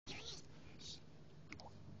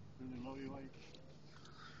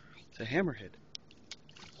It's a hammerhead.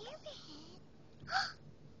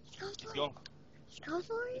 He's going. He's going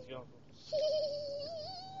for it? He's going.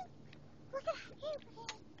 Look at that hammerhead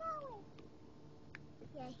going.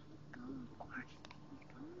 Yeah, he's going for it. He's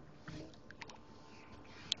going for it.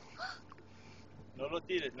 No lo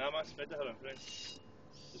tires, nada más mételo enfrente.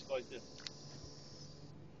 Just go like this.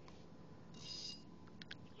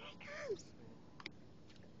 Here it comes.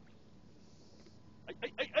 Ay,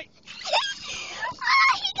 ay, ay, ay. Oh,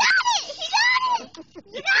 he got it! He got it! He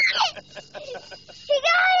got it! He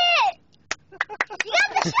got it! He got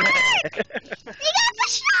the shark! He got the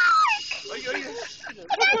shark! Ay, ay, ay.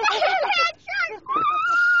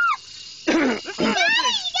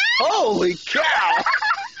 Holy cow!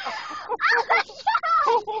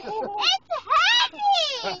 Oh my God!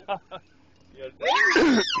 It's heavy! Come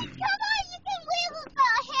on, you can wheel a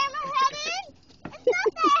hammerhead in. It's not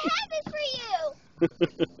that heavy for you.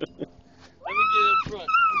 Let me get up front.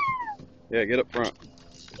 Yeah, get up front.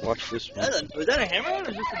 Watch this one. Was that a hammerhead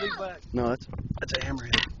or just a big black? No, that's a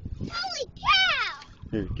hammerhead. Holy cow!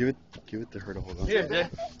 Here, give it to her to hold on. Here, Jay.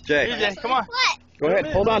 Jay, Here, Jay, come on. What? go ahead,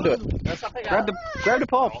 hold on to it. Grab the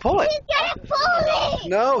pole, pull it. He's gonna pull it!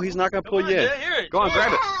 No, he's not gonna pull Come on, you in. Jay, here it. Go on,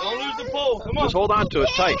 grab it. Don't lose the pole. Come on. Just hold on to it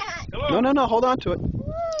tight. Come on. No, hold on to it.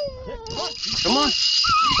 Come on,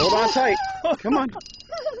 hold on tight. Come on,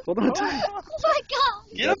 hold on tight. Oh my God!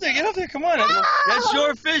 Get up there, come on. That's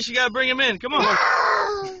your fish, you gotta bring him in. Come on.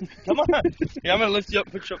 Come on. Yeah, I'm gonna lift you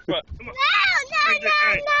up, put you up front. Come on. No!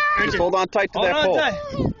 Just hold on tight to Hold that on pole. tight.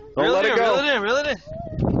 Don't let it go. Reel it in.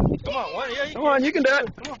 Come on, one, yeah, Come on, you can do it.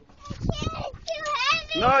 Come on. It's too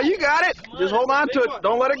heavy! No, you got it. Just hold on to it.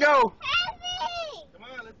 Don't let it go. Heavy! Come on,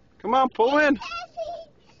 let's Come on, pull in.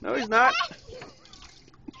 Heavy! No, he's not.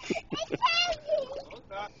 It's heavy!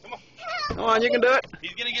 come on. Come on, you can do it.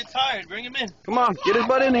 He's gonna get tired. Bring him in. Come on, get his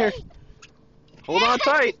butt in here. Hold on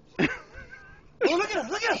tight. Oh, look at him,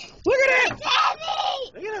 look at him. Look at it. It's heavy!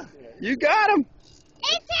 Look at him. You got him.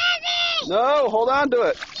 It's heavy! No, hold on to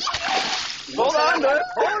it. Hold on to it.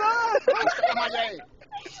 Hold on.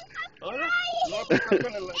 Hola. It's heavy!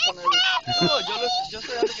 No, yo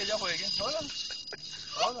estoy dejando que ella juegue. Hola.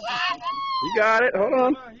 Hola. You got it. Hold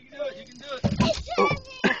on. Come on, you can do it, you can do it. It's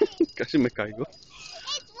heavy! Casi me caigo.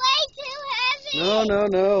 It's way too heavy!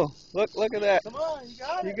 No. Look at that. Come on, you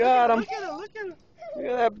got it. You got him. Look at him, look at him. Look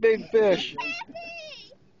at that big fish.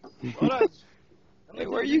 Hold on. Hey,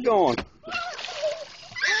 where are you going?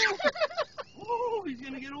 Oh, he's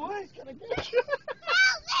gonna get away. Help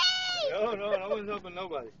me! No, I wasn't helping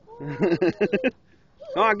nobody.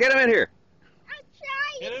 Come on, get him in here. I'm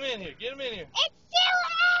trying! Get him in here, get him in here. It's too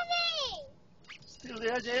heavy! Still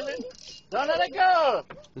there, Jaylen? Don't let it go!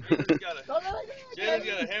 Jaylen's got Don't let it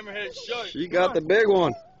go! a hammerhead shark. She got the big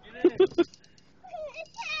one. Get in. It's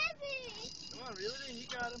heavy! Come on, reel it in, you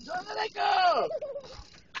got him. Don't let it go!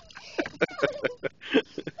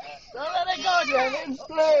 Don't let it go, Jaylen!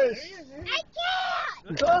 Please! I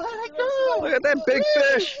can't! Don't let it go! Look at that big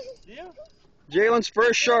fish. Yeah. Jalen's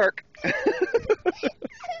first shark. It's heavy!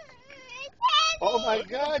 Oh my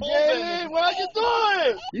God, Jaylen! What are you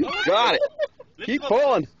doing? You got it. Keep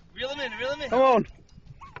pulling. Reel him in, reel him in. Come on.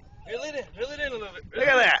 Reel it in a little bit. Look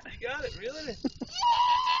at that. You got it, reel it in.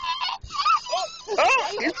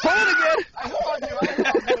 Oh, he's pulling again. I hold you,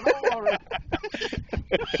 don't worry.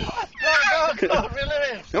 Go, reel it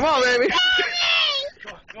in. Come on, baby.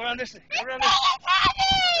 Go around this way, go around this way.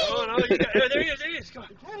 Oh, no, you got it. There he is, come on.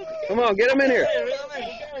 Come on, get him in here. Reel him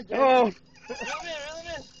in. Come on. Reel him in.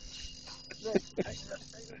 There he is.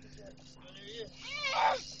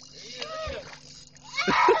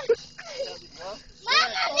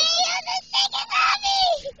 Mama, the other thing is heavy!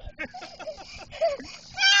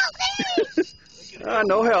 Help me! Ah,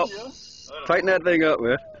 no help. Tighten that thing up,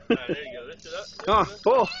 man. Alright, there you go. Lift it up. Come on,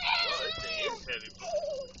 pull. Wow, this thing is heavy.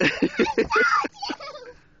 Man,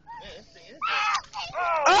 this thing is heavy.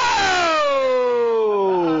 Oh!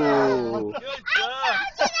 Good job.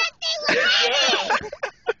 That thing was heavy!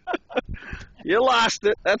 You lost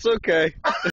it. That's okay.